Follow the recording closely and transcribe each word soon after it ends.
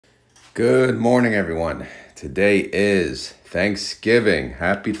Good morning, everyone. Today is Thanksgiving.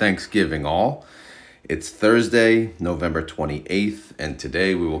 Happy Thanksgiving, all. It's Thursday, November 28th, and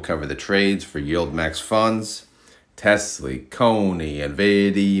today we will cover the trades for YieldMax funds, TSLY, CONY,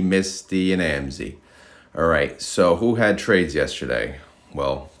 NVDY, MSTY, and AMZY. All right, so who had trades yesterday?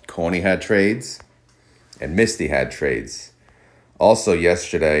 Well, CONY had trades, and MSTY had trades. Also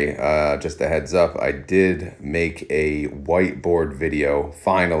yesterday, just a heads up, I did make a whiteboard video,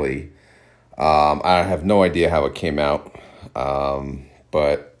 finally. I have no idea how it came out,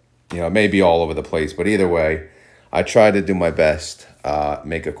 but, it may be all over the place. But either way, I tried to do my best,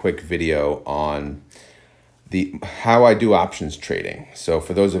 make a quick video on how I do options trading. So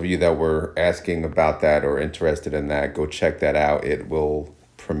for those of you that were asking about that or interested in that, go check that out. It will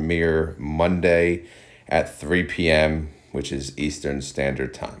premiere Monday at 3 p.m., which is Eastern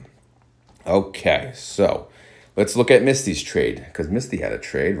Standard Time. Okay, so let's look at MSTY's trade, because MSTY had a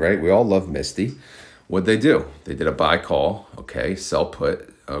trade, right? We all love MSTY. What'd they do? They did a buy call, okay, sell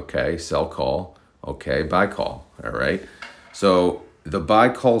put, okay, sell call, okay, buy call, all right? So the buy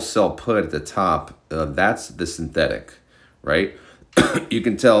call, sell put at the top, that's the synthetic, right? You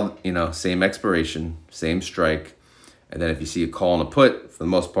can tell, same expiration, same strike, and then if you see a call and a put, for the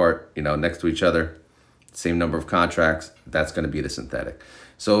most part, next to each other, same number of contracts, that's going to be the synthetic.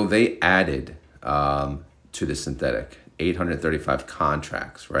 So they added to the synthetic 835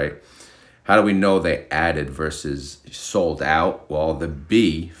 contracts, right? How do we know they added versus sold out? Well, the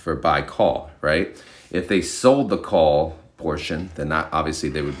B for buy call, right? If they sold the call portion, then obviously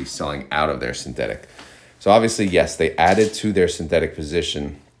they would be selling out of their synthetic. So obviously, yes, they added to their synthetic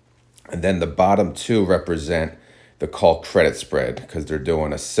position. And then the bottom two represent the call credit spread, because they're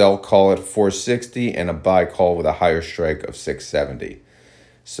doing a sell call at 460 and a buy call with a higher strike of 670.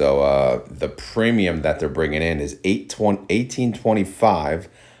 So the premium that they're bringing in is 1825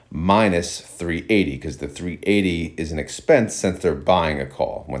 minus 380, because the 380 is an expense since they're buying a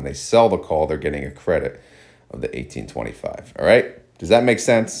call. When they sell the call, they're getting a credit of the 1825. All right, does that make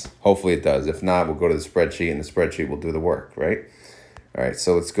sense? Hopefully it does. If not, we'll go to the spreadsheet, and the spreadsheet will do the work, right? All right,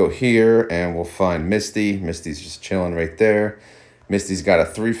 so let's go here and we'll find MSTY. MSTY's just chilling right there. MSTY's got a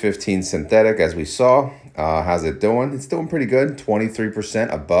 315 synthetic, as we saw. How's it doing? It's doing pretty good,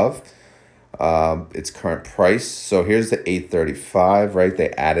 23% above its current price. So here's the 835, right?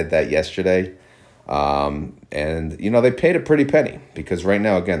 They added that yesterday. And, they paid a pretty penny, because right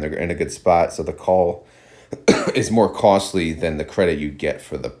now, again, they're in a good spot. So the call is more costly than the credit you get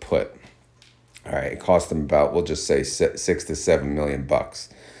for the put. All right, it cost them about, we'll just say 6 to 7 million bucks.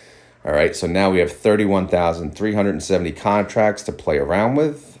 All right, so now we have 31,370 contracts to play around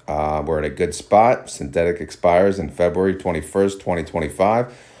with. We're in a good spot. Synthetic expires in February 21st,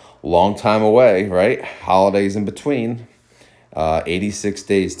 2025. Long time away, right? Holidays in between. 86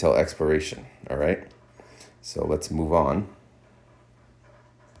 days till expiration, all right? So let's move on.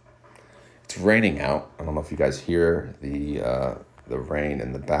 It's raining out. I don't know if you guys hear the rain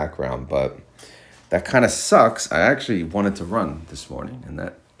in the background, but that kind of sucks. I actually wanted to run this morning, and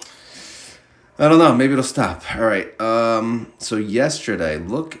that, I don't know, maybe it'll stop. All right, so yesterday,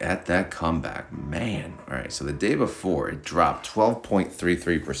 look at that comeback, man. All right, so the day before, it dropped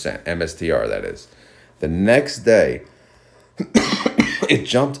 12.33%, MSTR, that is. The next day, it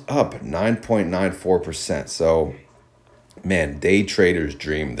jumped up 9.94%. So, man, day traders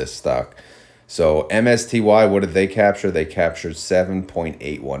dream this stock. So MSTY, what did they capture? They captured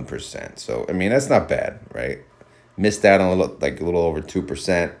 7.81%. So, that's not bad, right? Missed out on a little over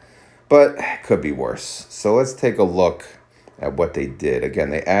 2%, but could be worse. So let's take a look at what they did. Again,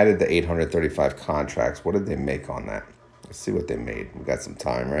 they added the 835 contracts. What did they make on that? Let's see what they made. We got some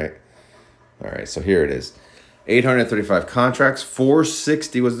time, right? All right, so here it is. 835 contracts,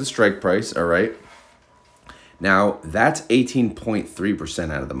 460 was the strike price, all right? Now, that's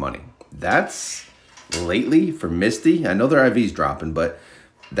 18.3% out of the money. That's lately for MSTY. I know their IV's dropping, but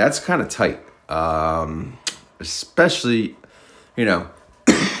that's kind of tight. Especially, they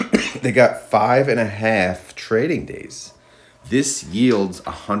got 5.5 trading days. This yields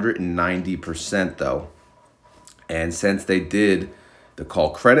 190% though. And since they did the call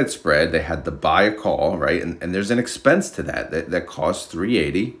credit spread, they had to buy a call, right? And there's an expense to that costs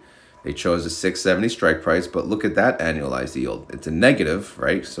 380. They chose a 670 strike price, but look at that annualized yield. It's a negative,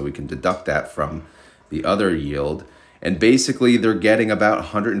 right? So we can deduct that from the other yield. And basically, they're getting about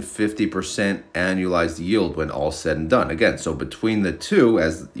 150% annualized yield when all said and done. Again, so between the two,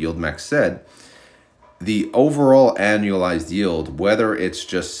 as YieldMax said, the overall annualized yield, whether it's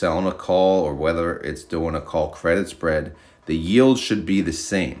just selling a call or whether it's doing a call credit spread, the yield should be the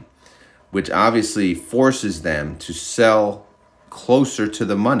same, which obviously forces them to sell closer to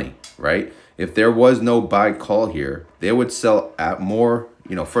the money, right? If there was no buy call here, they would sell at more,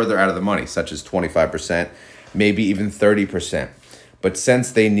 further out of the money, such as 25%, maybe even 30%. But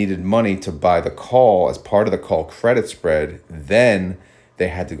since they needed money to buy the call as part of the call credit spread, then they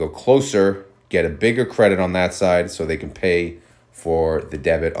had to go closer, get a bigger credit on that side so they can pay for the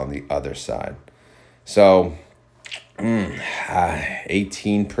debit on the other side. So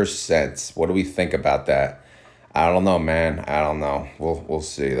 18%. What do we think about that? I don't know, man. I don't know. We'll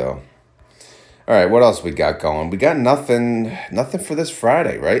see though. All right, what else we got going? We got nothing for this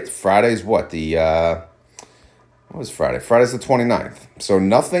Friday, right? Friday's what? What was Friday? Friday's the 29th. So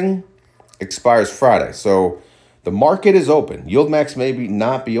nothing expires Friday. So the market is open. YieldMax may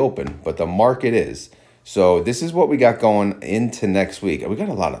not be open, but the market is. So this is what we got going into next week. We got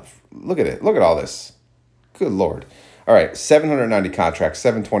a lot of, look at it. Look at all this. Good Lord. All right, 790 contracts,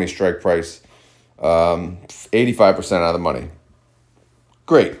 720 strike price, 85% out of the money.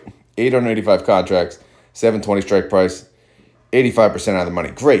 Great. 885 contracts, 720 strike price, 85% out of the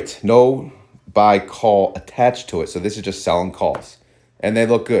money. Great. No buy call attached to it. So this is just selling calls. And they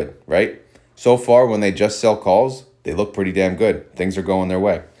look good, right? So far, when they just sell calls, they look pretty damn good. Things are going their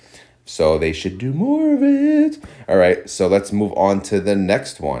way. So they should do more of it. All right, so let's move on to the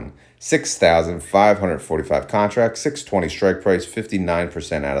next one. 6,545 contracts, 620 strike price,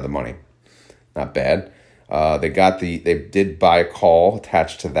 59% out of the money. Not bad. They did buy a call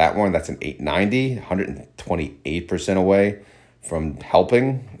attached to that one. That's an 890, 128% away from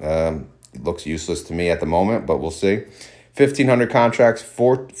helping. It looks useless to me at the moment, but we'll see. 1,500 contracts,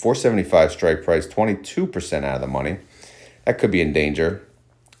 475 strike price, 22% out of the money. That could be in danger,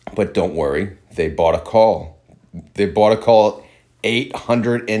 but don't worry. They bought a call. They bought a call at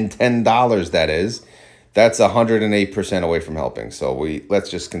 $810, that is. That's 108% away from helping. So let's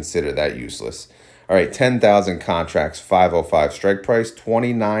just consider that useless. All right, 10,000 contracts, 505 strike price,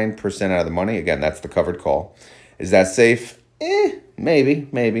 29% out of the money. Again, that's the covered call. Is that safe?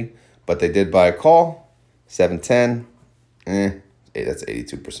 Maybe. But they did buy a call, 710. That's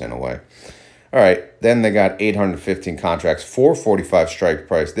 82% away. All right, then they got 815 contracts, 445 strike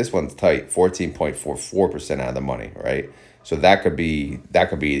price. This one's tight, 14.44% out of the money, right? So that could be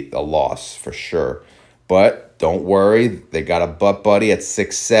a loss for sure. But don't worry, they got a butt buddy at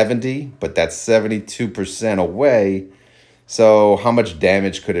 670, but that's 72% away. So how much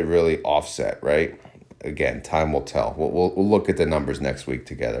damage could it really offset, right? Again, time will tell. We'll look at the numbers next week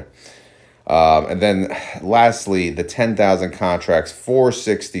together. And then lastly, the 10,000 contracts,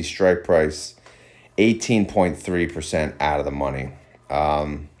 460 strike price, 18.3% out of the money.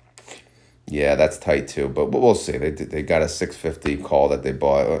 Yeah, that's tight too, but we'll see. They got a 650 call that they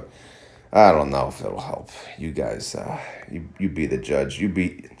bought. I don't know if it'll help. You guys, you be the judge.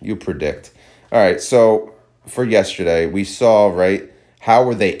 You predict. All right, so for yesterday, we saw, right, how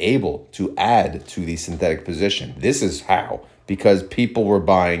were they able to add to the synthetic position? This is how, because people were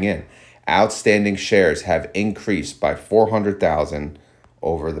buying in. Outstanding shares have increased by 400,000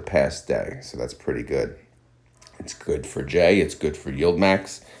 over the past day. So that's pretty good. It's good for Jay. It's good for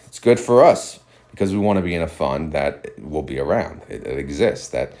YieldMax. It's good for us because we want to be in a fund that will be around. It exists,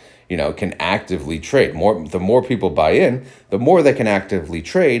 that, can actively trade. The more people buy in, the more they can actively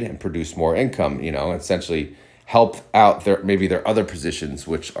trade and produce more income, essentially help out their other positions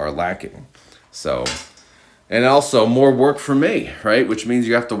which are lacking. So, and also more work for me, right? Which means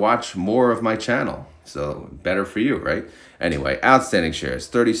you have to watch more of my channel. So better for you, right? Anyway, outstanding shares,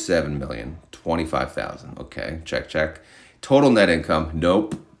 37,025,000. Okay, check. Total net income,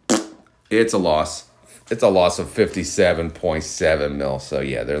 nope. It's a loss. It's a loss of 57.7 mil. So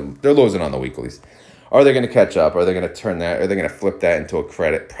yeah, they're losing on the weeklies. Are they going to catch up? Are they going to turn that? Are they going to flip that into a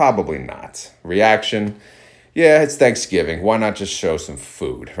credit? Probably not. Reaction. Yeah, it's Thanksgiving. Why not just show some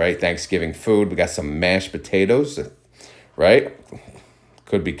food, right? Thanksgiving food. We got some mashed potatoes, right?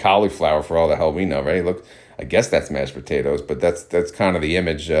 Could be cauliflower for all the hell we know, right? Look, I guess that's mashed potatoes, but that's kind of the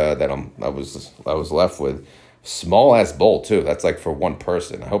image that I was left with. Small ass bowl too. That's like for one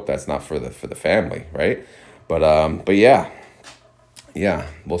person. I hope that's not for the family, right? But yeah,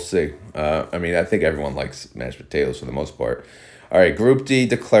 we'll see. I think everyone likes mashed potatoes for the most part. All right, Group D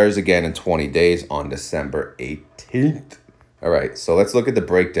declares again in 20 days on December 18th. All right, so let's look at the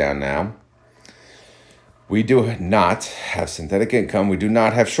breakdown now. We do not have synthetic income. We do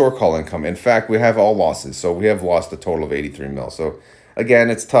not have short call income. In fact, we have all losses. So we have lost a total of 83 mil. So again,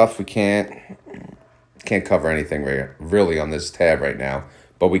 it's tough. We can't cover anything really on this tab right now.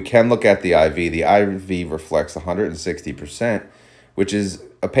 But we can look at the IV. The IV reflects 160%, which is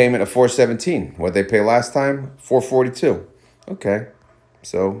a payment of 417. What did they pay last time? 442. Okay,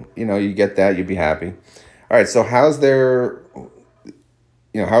 so, you get that, you'd be happy. All right, so how's their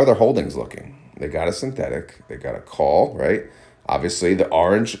how are their holdings looking? They got a synthetic, they got a call, right? Obviously, the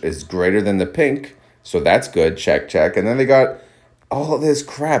orange is greater than the pink, so that's good. Check, check. And then they got all this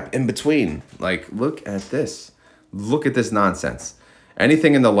crap in between. Like, look at this. Look at this nonsense.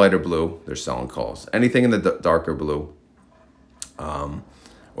 Anything in the lighter blue, they're selling calls. Anything in the darker blue,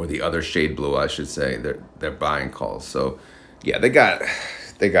 or the other shade blue, I should say, they're buying calls. So, yeah, they got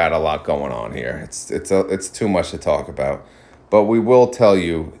a lot going on here. It's too much to talk about, but we will tell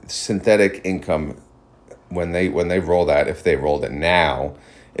you synthetic income when they roll that. If they rolled it now,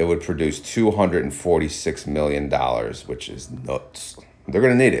 it would produce $246 million, which is nuts. They're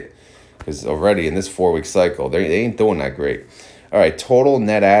gonna need it because already in this 4-week cycle, they ain't doing that great. All right, total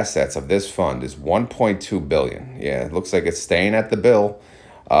net assets of this fund is $1.2 billion. Yeah, it looks like it's staying at the bill.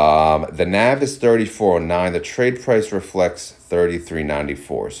 The NAV is 34.09. The trade price reflects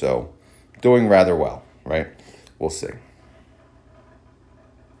 33.94. So doing rather well, right? We'll see.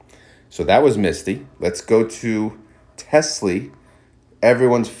 So that was MSTY. Let's go to TSLY,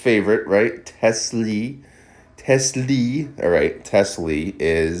 everyone's favorite, right? TSLY. All right, TSLY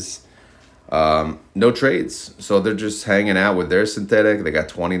is no trades. So they're just hanging out with their synthetic. They got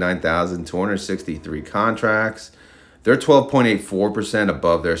 29,263 contracts. They're 12.84%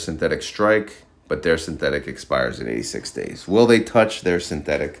 above their synthetic strike, but their synthetic expires in 86 days. Will they touch their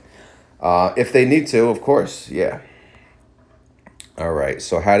synthetic? If they need to, of course, yeah. All right,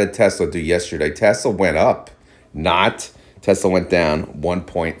 so how did Tesla do yesterday? Tesla went up, not. Tesla went down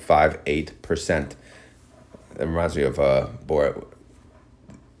 1.58%. That reminds me of Borat.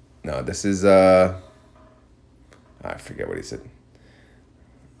 No, this is I forget what he said.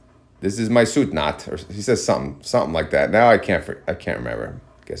 This is my suit, not, or he says something like that. Now I can't remember.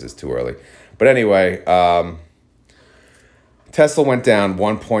 I guess it's too early. But anyway, Tesla went down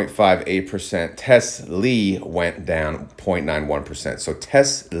 1.58%. TSLY went down 0.91%. So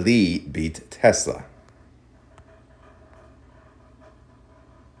TSLY beat Tesla.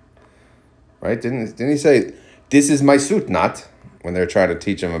 Right? Didn't he say, this is my suit, not, when they're trying to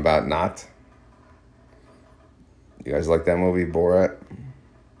teach him about not? You guys like that movie, Borat?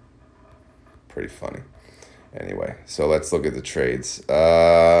 Pretty funny. Anyway, so let's look at the trades.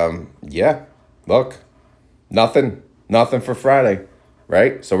 Yeah, look, nothing for Friday,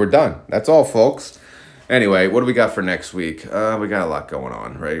 right? So we're done. That's all, folks. Anyway, what do we got for next week? We got a lot going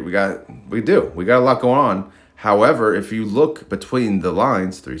on, right? We got a lot going on. However, if you look between the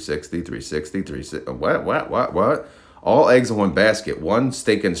lines, 360, 360, 360, what? All eggs in one basket, one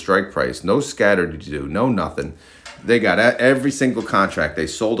stinking strike price, no scattered to do, no nothing. They got every single contract. They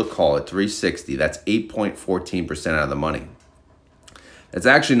sold a call at 360. That's 8.14% out of the money. That's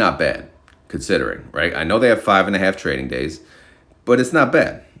actually not bad, considering, right? I know they have 5.5 trading days, but it's not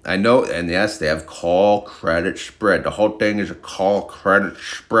bad. I know, and yes, they have call credit spread. The whole thing is a call credit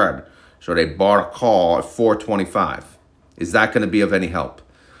spread. So they bought a call at 425. Is that going to be of any help?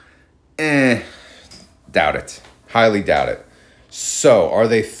 Doubt it. Highly doubt it. So, are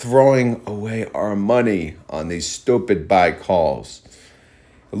they throwing away our money on these stupid buy calls?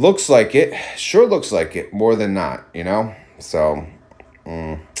 It looks like it. Sure looks like it. More than not, So,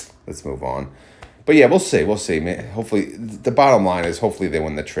 let's move on. But yeah, we'll see. We'll see. Hopefully, the bottom line is hopefully they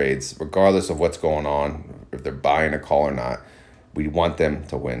win the trades, regardless of what's going on, if they're buying a call or not. We want them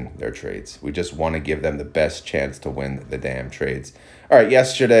to win their trades. We just want to give them the best chance to win the damn trades. All right,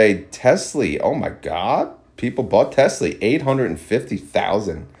 yesterday, TSLY. Oh, my God. People bought TSLY,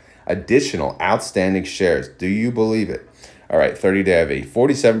 850,000 additional outstanding shares. Do you believe it? All right, 30-day IV,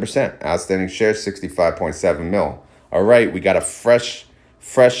 47% outstanding shares, 65.7 mil. All right, we got a fresh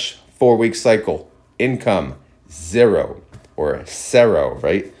 4-week cycle. Income, 0 or zero,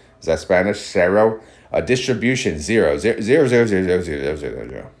 right? Is that Spanish? Zero. Distribution, 0.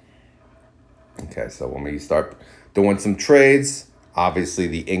 Okay, so when we start doing some trades, obviously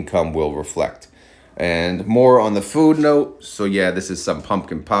the income will reflect. And more on the food note. So yeah, this is some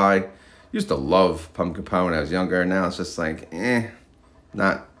pumpkin pie. Used to love pumpkin pie when I was younger. Now it's just like,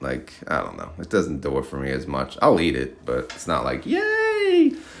 not like, I don't know. It doesn't do it for me as much. I'll eat it, but it's not like,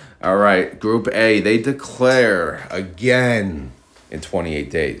 yay. All right, Group A, they declare again in 28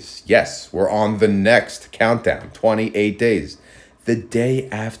 days. Yes, we're on the next countdown, 28 days. The day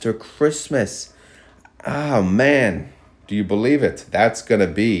after Christmas. Oh, man. Do you believe it? That's going to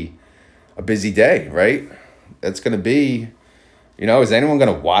be a busy day, right? That's going to be, is anyone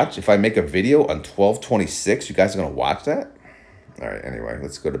going to watch? If I make a video on 12/26, you guys are going to watch that? All right, anyway,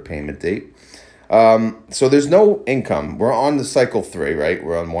 let's go to payment date. So there's no income. We're on the cycle 3, right?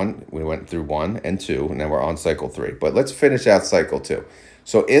 We're on 1. We went through 1 and 2, and then we're on cycle 3. But let's finish out cycle 2.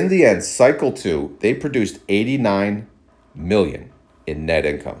 So in the end, cycle 2, they produced 89 million. in net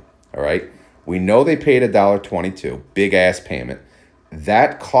income. All right. We know they paid $1.22, big ass payment.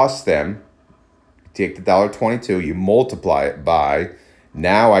 That costs them, take the $1.22, you multiply it by,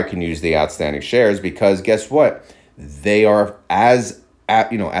 now I can use the outstanding shares because guess what? They are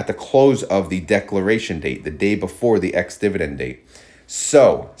at the close of the declaration date, the day before the ex-dividend date.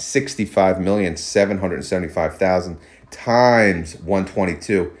 So 65,775,000 times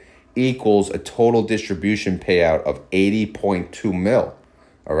 122 equals a total distribution payout of 80.2 mil.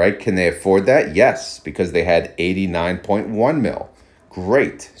 All right, can they afford that? Yes, because they had 89.1 mil.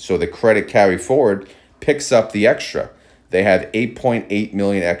 Great. So the credit carry forward picks up the extra. They have 8.8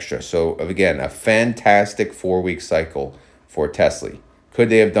 million extra. So again, a fantastic 4-week cycle for TSLY. Could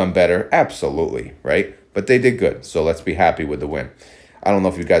they have done better? Absolutely, right? But they did good. So let's be happy with the win. I don't know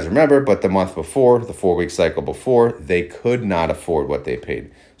if you guys remember, but the month before, the 4-week cycle before, they could not afford what they paid.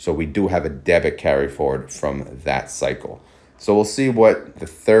 So we do have a debit carry forward from that cycle. So we'll see what the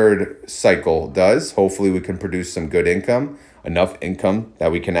third cycle does. Hopefully we can produce some good income, enough income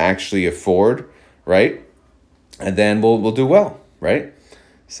that we can actually afford, right? And then we'll do well, right?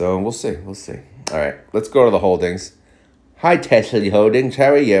 So we'll see. All right, let's go to the holdings. Hi, TSLY Holdings.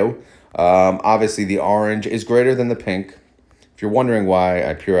 How are you? Obviously, the orange is greater than the pink. If you're wondering why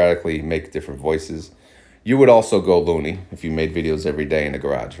I periodically make different voices, you would also go loony if you made videos every day in the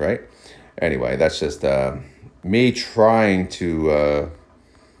garage, right? Anyway, that's just me trying to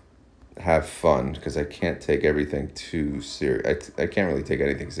have fun because I can't take everything too serious. I can't really take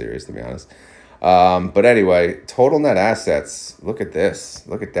anything serious, to be honest. But anyway, total net assets. Look at this.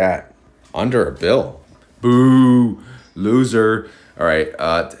 Look at that. Under $1 billion. Boo. Loser. All right.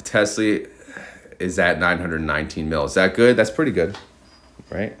 TSLY is at 919 mil. Is that good? That's pretty good,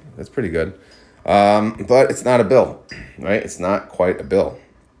 right? That's pretty good. But it's not a bill, right? It's not quite a bill.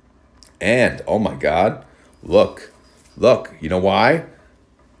 And oh my God, look. You know why?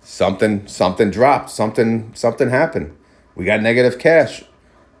 Something dropped. Something happened. We got negative cash.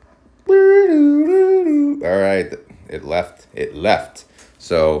 All right. It left.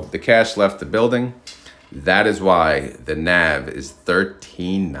 So the cash left the building. That is why the NAV is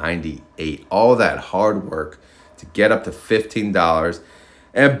 $13.98. All that hard work to get up to $15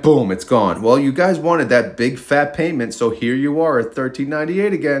 and boom, it's gone. Well, you guys wanted that big fat payment, so here you are at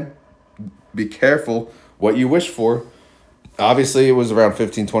 $13.98 again. Be careful what you wish for. Obviously, it was around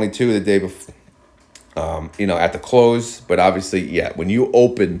 $15.22 the day before, at the close. But obviously, yeah, when you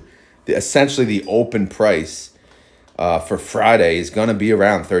open, essentially the open price for Friday is going to be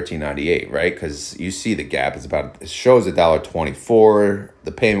around $13.98, right? Because you see the gap. It shows $1.24.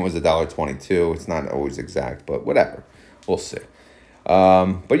 The payment was $1.22. It's not always exact, but whatever. We'll see.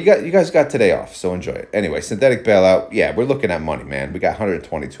 But you guys got today off, so enjoy it. Anyway, synthetic bailout. Yeah, we're looking at money, man. We got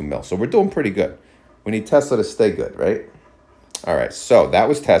 122 mil, so we're doing pretty good. We need TSLY to stay good, right? All right, so that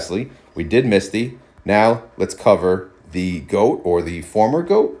was TSLY. We did MSTY. Now let's cover the GOAT or the former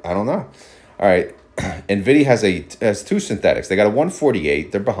GOAT. I don't know. All right. NVDY has two synthetics. They got a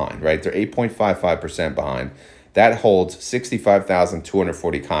 148. They're behind, right? They're 8.55% behind. That holds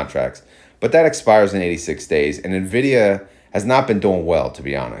 65,240 contracts, but that expires in 86 days. And NVIDIA has not been doing well, to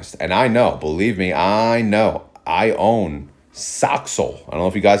be honest. And I know, believe me, I know. I own Soxol. I don't know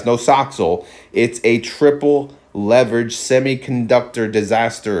if you guys know Soxol. It's a triple leverage semiconductor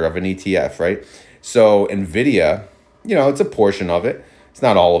disaster of an ETF, right? So NVIDIA, it's a portion of it. It's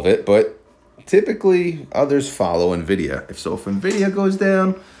not all of it, but typically others follow NVIDIA. If NVIDIA goes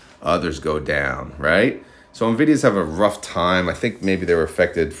down, others go down, right? So NVIDIA's have a rough time. I think maybe they were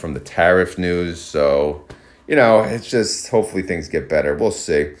affected from the tariff news. So, it's just hopefully things get better. We'll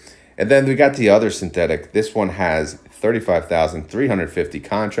see. And then we got the other synthetic. This one has 35,350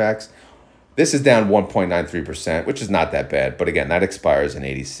 contracts. This is down 1.93%, which is not that bad. But again, that expires in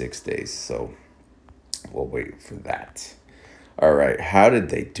 86 days. So we'll wait for that. All right, how did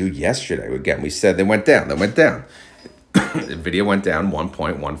they do yesterday? Again, we said they went down. NVIDIA went down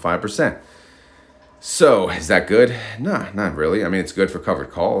 1.15%. So is that good? No, not really. I mean, it's good for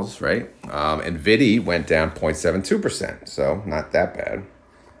covered calls, right? NVIDIA went down 0.72%, so not that bad.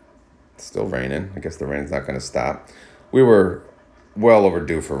 It's still raining. I guess the rain's not going to stop. We were well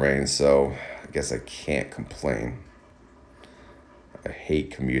overdue for rain, so I guess I can't complain. I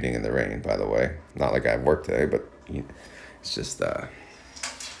hate commuting in the rain, by the way. Not like I have work today, but it's just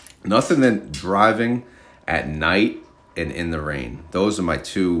nothing than driving at night and in the rain. Those are my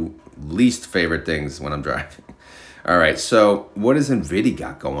two least favorite things when I'm driving. All right, so what does NVIDIA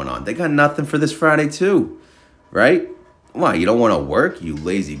got going on? They got nothing for this Friday too, right? Why, you don't want to work, you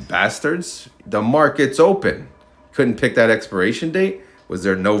lazy bastards? The market's open. Couldn't pick that expiration date? Was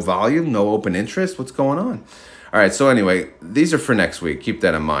there no volume, no open interest? What's going on? All right, so anyway, these are for next week. Keep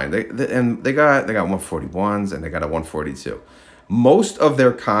that in mind. They got 141s and they got a 142. Most of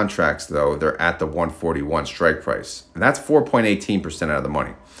their contracts, though, they're at the 141 strike price. And that's 4.18% out of the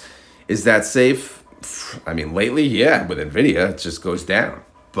money. Is that safe? I mean, lately, yeah, with NVIDIA, it just goes down.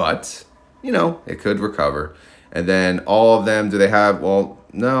 But, you know, it could recover. And then all of them, do they have, well,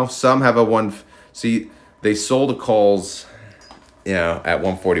 no, some have a one. See, they sold the calls, you know, at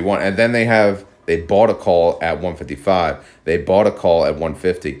 141. And then they bought a call at 155. They bought a call at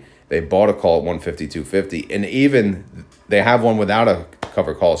 150. They bought a call at 152.50. And even they have one without a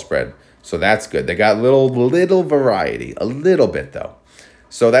cover call spread. So that's good. They got little variety, a little bit though.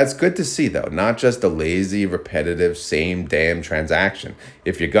 So that's good to see though, not just a lazy, repetitive, same damn transaction.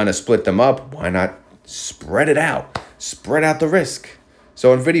 If you're gonna split them up, why not spread it out? Spread out the risk.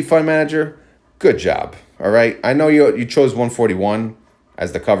 So NVIDIA Fund Manager, good job, all right? I know you chose 141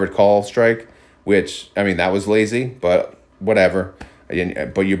 as the covered call strike, which, I mean, that was lazy, but whatever.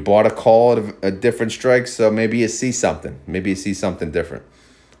 But you bought a call at a different strike, so maybe you see something. Maybe you see something different.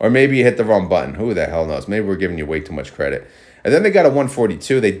 Or maybe you hit the wrong button. Who the hell knows? Maybe we're giving you way too much credit. And then they got a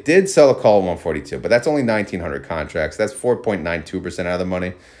 142. They did sell a call at 142, but that's only 1,900 contracts. That's 4.92% out of the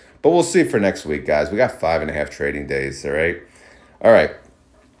money. But we'll see for next week, guys. We got 5.5 trading days, all right? All right.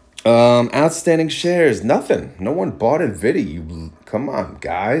 Outstanding shares, nothing. No one bought NVIDIA. Come on,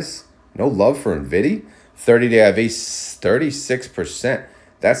 guys. No love for NVIDIA. 30-day IV, 36%.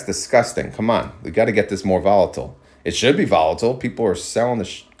 That's disgusting. Come on. We got to get this more volatile. It should be volatile. People are selling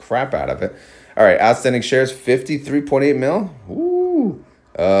the crap out of it. All right, outstanding shares, 53.8 mil. Ooh.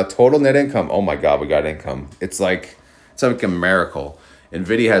 Total net income. Oh my God, we got income. It's like a miracle.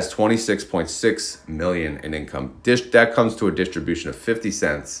 NVIDIA has 26.6 million in income. That comes to a distribution of 50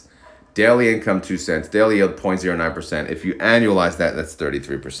 cents. Daily income, 2 cents. Daily yield, 0.09%. If you annualize that, that's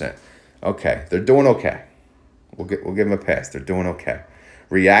 33%. Okay, they're doing okay. We'll give them a pass. They're doing okay.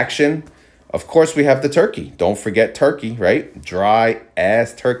 Reaction, of course, we have the turkey. Don't forget turkey, right? Dry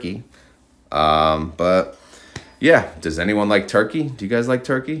ass turkey. But yeah, does anyone like turkey? Do you guys like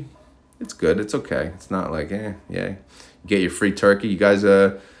turkey? It's good. It's okay. It's not like, yeah. You get your free turkey. You guys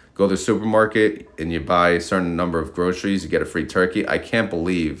go to the supermarket and you buy a certain number of groceries, you get a free turkey. I can't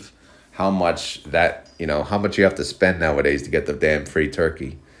believe how much how much you have to spend nowadays to get the damn free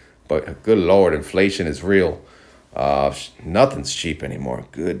turkey. But good Lord, inflation is real. Nothing's cheap anymore.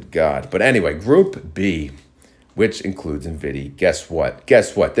 Good God. But anyway, Group B, which includes NVIDIA. Guess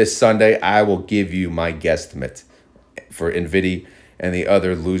what? This Sunday, I will give you my guesstimate for NVIDIA and the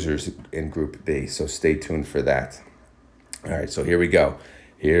other losers in Group B. So stay tuned for that. All right, so here we go.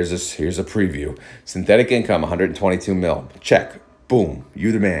 Here's a preview. Synthetic income, 122 mil. Check. Boom.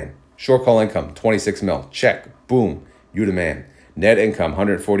 You the man. Short call income, 26 mil. Check. Boom. You the man. Net income,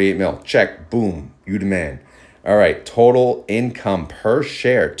 148 mil. Check. Boom. You the man. All right. Total income per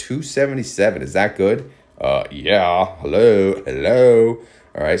share, 277. Is that good? Yeah. Hello.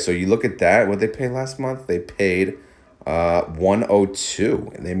 All right. So you look at that. What did they pay last month? They paid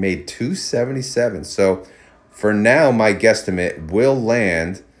 102 and they made 277. So for now, my guesstimate will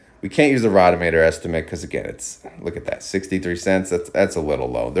land. We can't use the Rotomator estimate because again, look at that, 63 cents. That's a little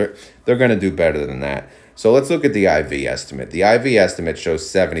low. They're going to do better than that. So let's look at the IV estimate. The IV estimate shows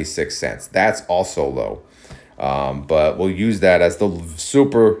 76 cents. That's also low. But we'll use that as the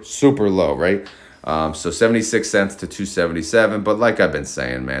super low, right? So 76 cents to 277. But like I've been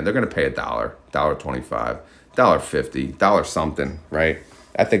saying, man, they're going to pay $1, $1.25, $1.50, $1 something, right?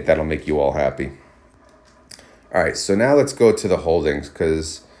 I think that'll make you all happy. All right, so now let's go to the holdings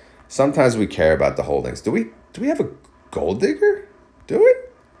because sometimes we care about the holdings. Do we have a gold digger? Do we?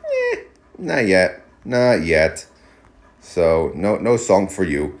 Not yet. So no song for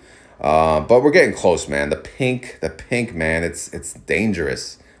you. But we're getting close, man. The pink, man, it's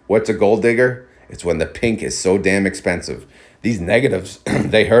dangerous. What's a gold digger? It's when the pink is so damn expensive. These negatives,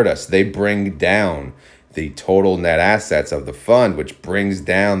 they hurt us. They bring down the total net assets of the fund, which brings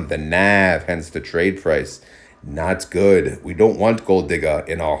down the NAV, hence the trade price. Not good. We don't want gold digger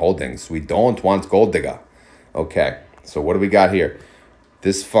in our holdings. We don't want gold digger. Okay, so what do we got here?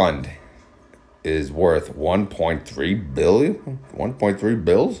 This fund is worth 1.3 billion. 1.3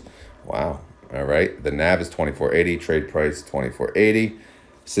 bills. Wow. All right. The NAV is 24.80. Trade price 24.80.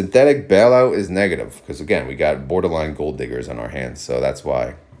 Synthetic bailout is negative because again we got borderline gold diggers on our hands, so that's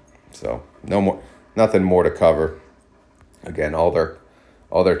why. So nothing more to cover. Again, all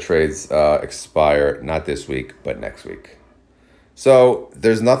their trades expire not this week but next week. So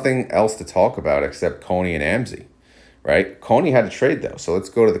there's nothing else to talk about except CONY and AMZY, right? CONY had a trade though, so let's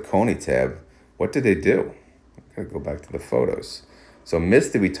go to the CONY tab. What did they do? I'm gonna go back to the photos. So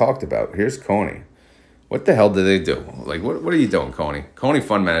MSTY we talked about. Here's CONY. What the hell did they do? Like, what are you doing, CONY? CONY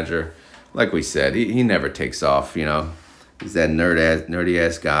fund manager, like we said, he never takes off, you know. He's that nerdy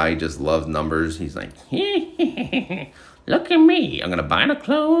ass guy. He just loves numbers. He's like, look at me. I'm going to buy the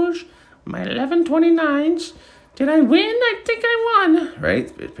close. My 11.29s. Did I win? I think I won.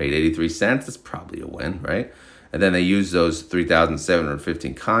 Right? It paid 83 cents. That's probably a win, right? And then they used those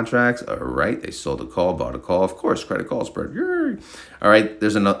 3,715 contracts. All right. They sold a call, bought a call. Of course, credit call spread. Yay. All right.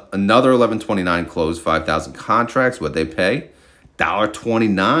 There's another 11.29 closed, 5,000 contracts. What'd they pay?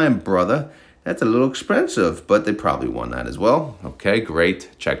 $1.29, brother. That's a little expensive, but they probably won that as well. Okay, great.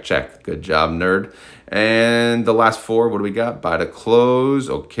 Check, check. Good job, nerd. And the last four, what do we got? Buy to close.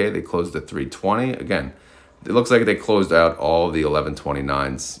 Okay, they closed at 320. Again, it looks like they closed out all the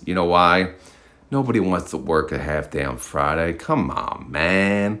 11.29s. You know why? Nobody wants to work a half day on Friday. Come on,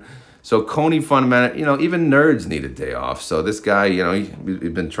 man. So CONY fund manager, you know, even nerds need a day off. So this guy, you know, he's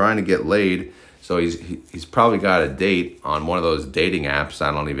been trying to get laid. So he's probably got a date on one of those dating apps.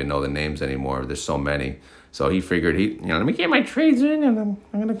 I don't even know the names anymore. There's so many. So he figured let me get my trades in, and I'm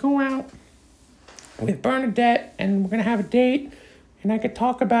gonna go out with Bernadette, and we're gonna have a date, and I could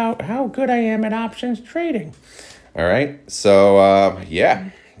talk about how good I am at options trading. All right. So yeah,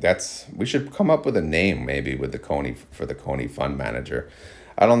 we should come up with a name maybe with the CONY for the CONY fund manager.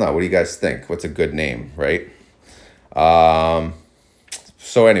 I don't know. What do you guys think? What's a good name, right?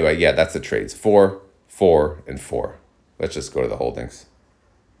 So anyway, yeah, that's the trades. 4, 4, and 4. Let's just go to the holdings.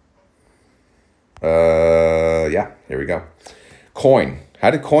 Yeah, here we go. Coin. How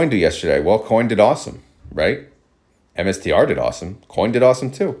did Coin do yesterday? Well, Coin did awesome, right? MSTR did awesome. Coin did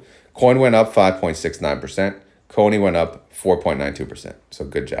awesome too. Coin went up 5.69%. CONY went up 4.92%. So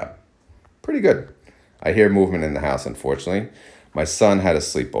good job. Pretty good. I hear movement in the house, unfortunately. My son had a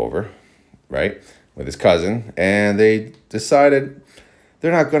sleepover, right, with his cousin, and they decided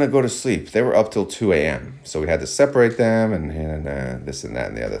they're not going to go to sleep. They were up till 2 a.m. So we had to separate them and this and that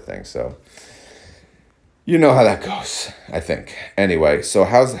and the other thing. So you know how that goes, I think. Anyway, so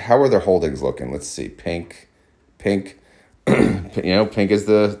how are their holdings looking? Let's see. Pink. You know, pink is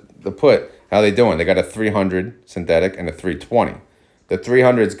the put. How are they doing? They got a 300 synthetic and a 320. The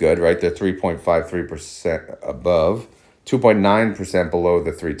 300 is good, right? They're 3.53% above, 2.9% below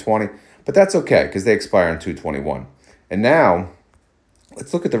the 320. But that's okay because they expire on 221. And now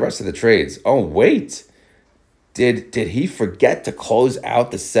let's look at the rest of the trades. Oh, wait. Did he forget to close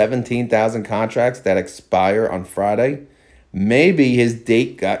out the 17,000 contracts that expire on Friday? Maybe his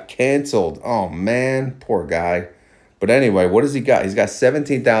date got canceled. Oh, man. Poor guy. But anyway, what does he got? He's got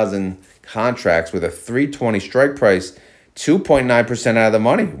 17,000 contracts with a 320 strike price, 2.9% out of the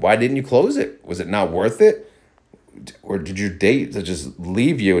money. Why didn't you close it? Was it not worth it? Or did your date just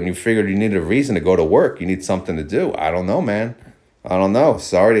leave you and you figured you needed a reason to go to work? You need something to do. I don't know, man. I don't know.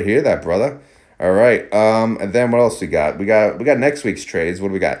 Sorry to hear that, brother. All right. And then what else we got? We got next week's trades. What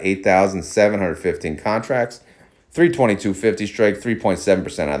do we got? 8,715 contracts, 322.50 strike,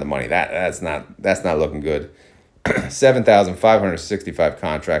 3.7% out of the money. That's not looking good. 7,565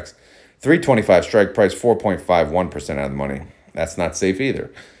 contracts, 325 strike price, 4.51% out of the money. That's not safe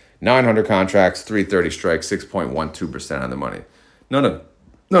either. 900 contracts, 330 strike, 6.12% out of the money. None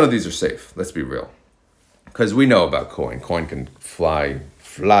of these are safe. Let's be real. Because we know about Coin. Coin can fly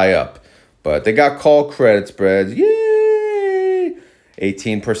up. But they got call credit spreads. Yay!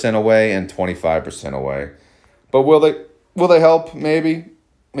 18% away and 25% away. But will they help? Maybe.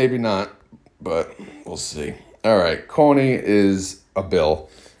 Maybe not. But we'll see. All right. CONY is a bill.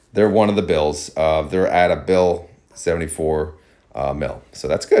 They're one of the bills. They're at a bill 74 mil. So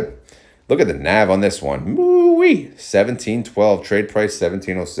that's good. Look at the NAV on this one. Woo-wee. 1712. Trade price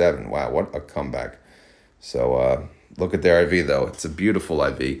 1707. Wow, what a comeback. So look at their IV, though. It's a beautiful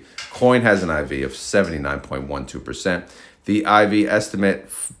IV. Coin has an IV of 79.12%. The IV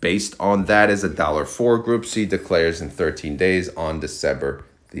estimate based on that is $1.04. Group C declares in 13 days on December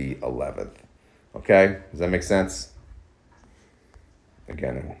the 11th. Okay? Does that make sense?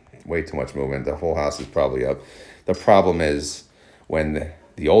 Again, way too much movement. The whole house is probably up. The problem is when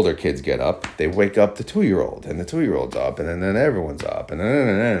the older kids get up, they wake up the 2-year-old, and the 2-year-old's up, and then everyone's up, and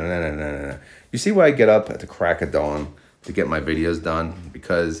then. You see why I get up at the crack of dawn to get my videos done?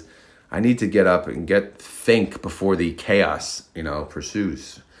 Because I need to get up and think before the chaos,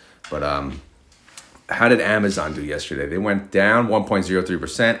 pursues. But how did Amazon do yesterday? They went down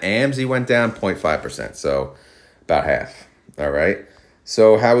 1.03%. AMZY went down 0.5%, so about half. All right.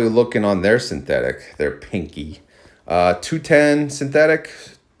 So how are we looking on their synthetic? Their pinky. 210 synthetic.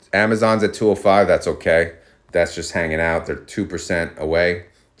 Amazon's at 205. That's okay. That's just hanging out. They're 2% away.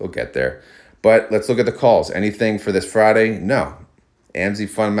 They'll get there. But let's look at the calls. Anything for this Friday? No. AMZY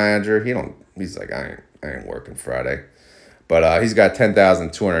fund manager, he's like, I ain't working Friday. But he's got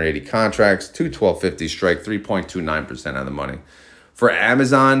 10,280 contracts, 212.50 strike, 3.29% of the money. For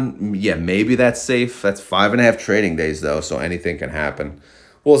Amazon, yeah, maybe that's safe. That's 5.5 trading days, though, so anything can happen.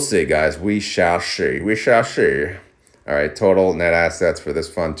 We'll see, guys. We shall see. We shall see. All right, total net assets for this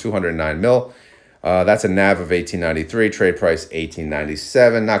fund, 209 mil. That's a NAV of 1893, trade price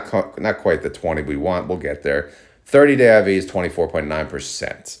 1897. Not quite the 20 we want. We'll get there. 30-day IV is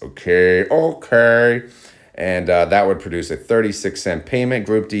 24.9%. Okay. And that would produce a 36-cent payment.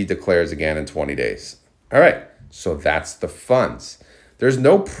 Group D declares again in 20 days. All right, so that's the funds. There's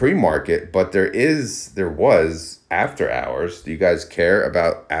no pre-market, but there was after hours. Do you guys care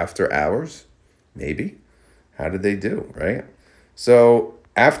about after hours? Maybe. How did they do, right? So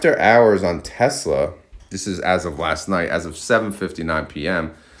after hours on Tesla, this is as of last night, as of 7:59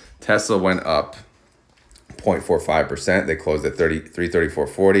 p.m., Tesla went up 0.45%. They closed at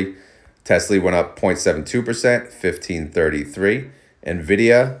 334.40. TSLY went up 0.72%, 1533.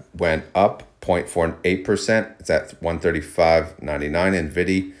 NVDY went up 0.48%. It's at 135.99.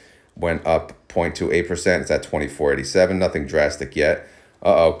 NVDY went up 0.28%. It's at 24.87. Nothing drastic yet.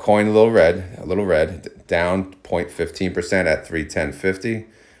 CONY a little red, down 0.15% at 310.50.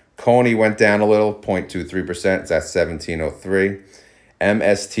 CONY went down a little, 0.23%. It's at 1703.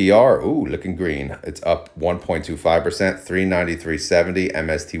 MSTR, ooh, looking green. It's up 1.25%, 393.70.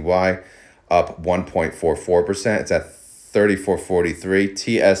 MSTY up 1.44%. It's at 34.43.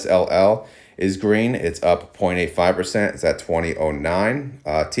 TSLL is green. It's up 0.85%. It's at 20.09.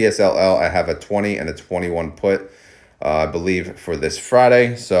 TSLL, I have a 20 and a 21 put, I believe, for this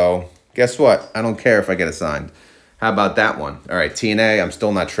Friday. So guess what? I don't care if I get assigned. How about that one? All right, TNA, I'm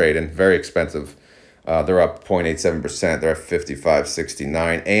still not trading. Very expensive. They're up 0.87%. They're at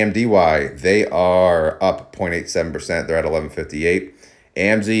 55.69. AMZY, they are up 0.87%. They're at 11.58.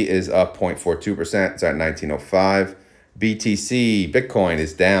 AMZY is up 0.42%. It's at 19.05. BTC, Bitcoin,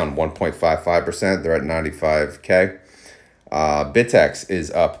 is down 1.55%. They're at 95K. BitX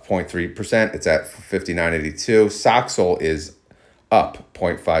is up 0.3%. It's at 59.82. Soxol is up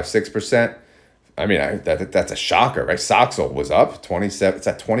 0.56%. I mean, that's a shocker, right? Soxol was up 27. It's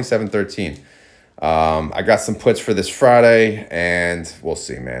at 27.13. I got some puts for this Friday, and we'll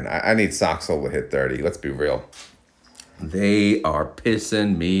see, man. I need Soxol to hit 30. Let's be real. They are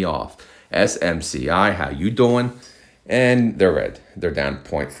pissing me off. SMCI, how you doing? And they're red. They're down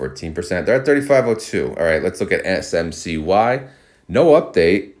 0.14%. They're at 35.02. All right, let's look at SMCY. No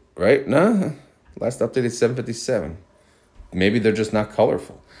update, right? No. Last update is 757. Maybe they're just not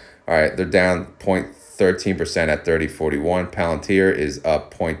colorful. All right, they're down 0.13% at 30.41. Palantir is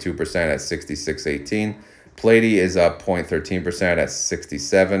up 0.2% at 66.18. Plady is up 0.13% at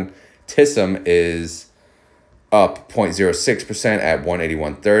 67. TISM is up 0.06% at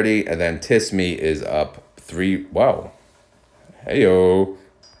 181.30. And then TISME is up 3. Wow. Heyo.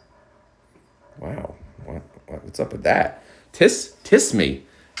 Wow. What's up with that? TISME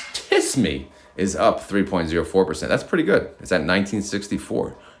is up 3.04%. That's pretty good. It's at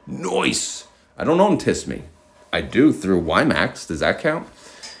 1964. Nice. I don't own TSLY. I do through YieldMax. Does that count?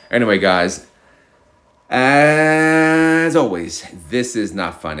 Anyway, guys, as always, this is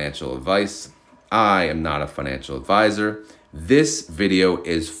not financial advice. I am not a financial advisor. This video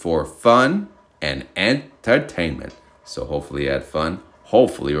is for fun and entertainment. So hopefully you had fun.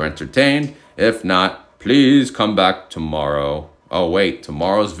 Hopefully you're entertained. If not, please come back tomorrow. Oh, wait,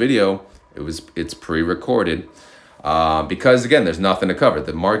 tomorrow's video, it's pre-recorded. Because again, there's nothing to cover.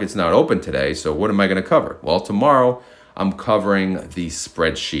 The market's not open today, so what am I going to cover? Well, tomorrow I'm covering the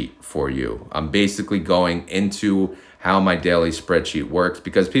spreadsheet for you. I'm basically going into how my daily spreadsheet works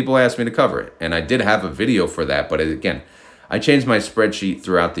because people asked me to cover it, and I did have a video for that. But again, I changed my spreadsheet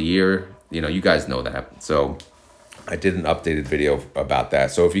throughout the year. You know, you guys know that. So I did an updated video about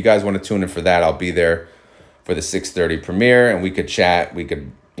that. So if you guys want to tune in for that, I'll be there for the 6:30 premiere, and we could chat. We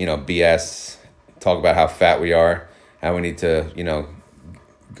could, you know, BS, talk about how fat we are, how we need to, you know,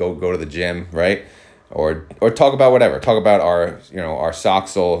 go to the gym, right? Or talk about whatever. Talk about our, you know, our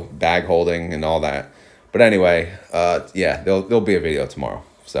Soxol bag holding and all that. But anyway, yeah, there'll be a video tomorrow.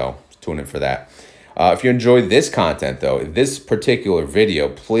 So tune in for that. If you enjoyed this content, though, this particular video,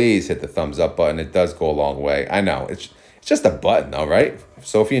 please hit the thumbs up button. It does go a long way. I know, it's just a button, though, right?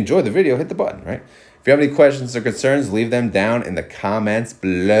 So if you enjoyed the video, hit the button, right? If you have any questions or concerns, leave them down in the comments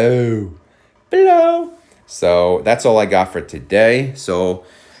below. So that's all I got for today. So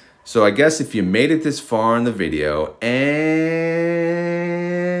I guess if you made it this far in the video and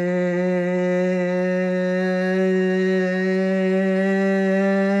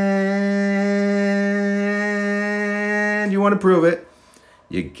you want to prove it,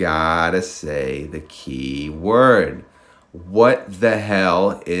 you gotta say the key word. What the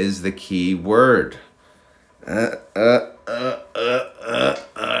hell is the key word? I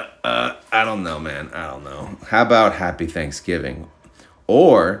don't know, man. I don't know. How about Happy Thanksgiving?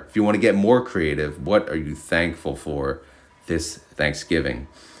 Or if you want to get more creative, what are you thankful for this Thanksgiving?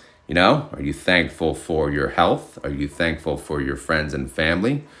 You know, are you thankful for your health? Are you thankful for your friends and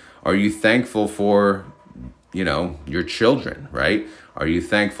family? Are you thankful for, you know, your children, right? Are you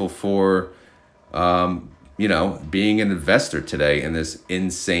thankful for, you know, being an investor today in this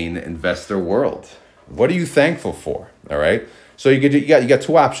insane investor world? What are you thankful for? All right. So you got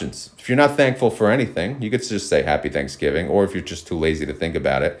two options. If you're not thankful for anything, you could just say Happy Thanksgiving. Or if you're just too lazy to think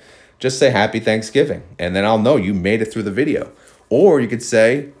about it, just say Happy Thanksgiving. And then I'll know you made it through the video. Or you could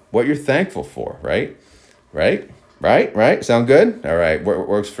say what you're thankful for, right? Right? Sound good? All right.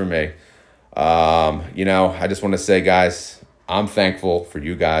 Works for me. You know, I just want to say, guys, I'm thankful for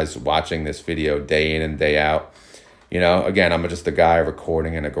you guys watching this video day in and day out. You know, again, I'm just a guy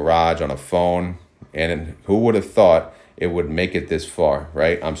recording in a garage on a phone. And who would have thought it would make it this far,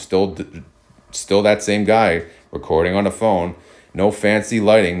 right? I'm still that same guy recording on a phone. No fancy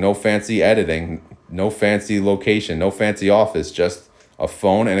lighting, no fancy editing, no fancy location, no fancy office, just a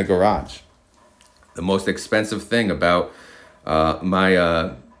phone and a garage. The most expensive thing about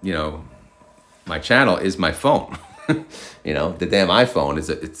my channel is my phone. You know, the damn iPhone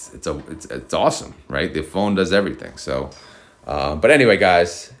it's awesome, right? The phone does everything. So, but anyway,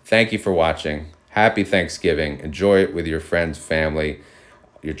 guys, thank you for watching. Happy Thanksgiving. Enjoy it with your friends, family,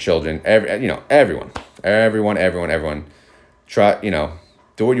 your children, everyone. Try, you know,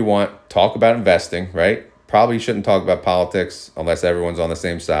 do what you want. Talk about investing, right? Probably shouldn't talk about politics unless everyone's on the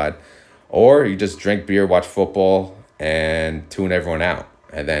same side. Or you just drink beer, watch football, and tune everyone out.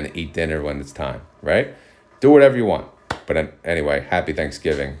 And then eat dinner when it's time, right? Do whatever you want. But anyway, happy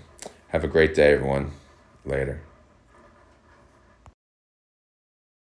Thanksgiving. Have a great day, everyone. Later.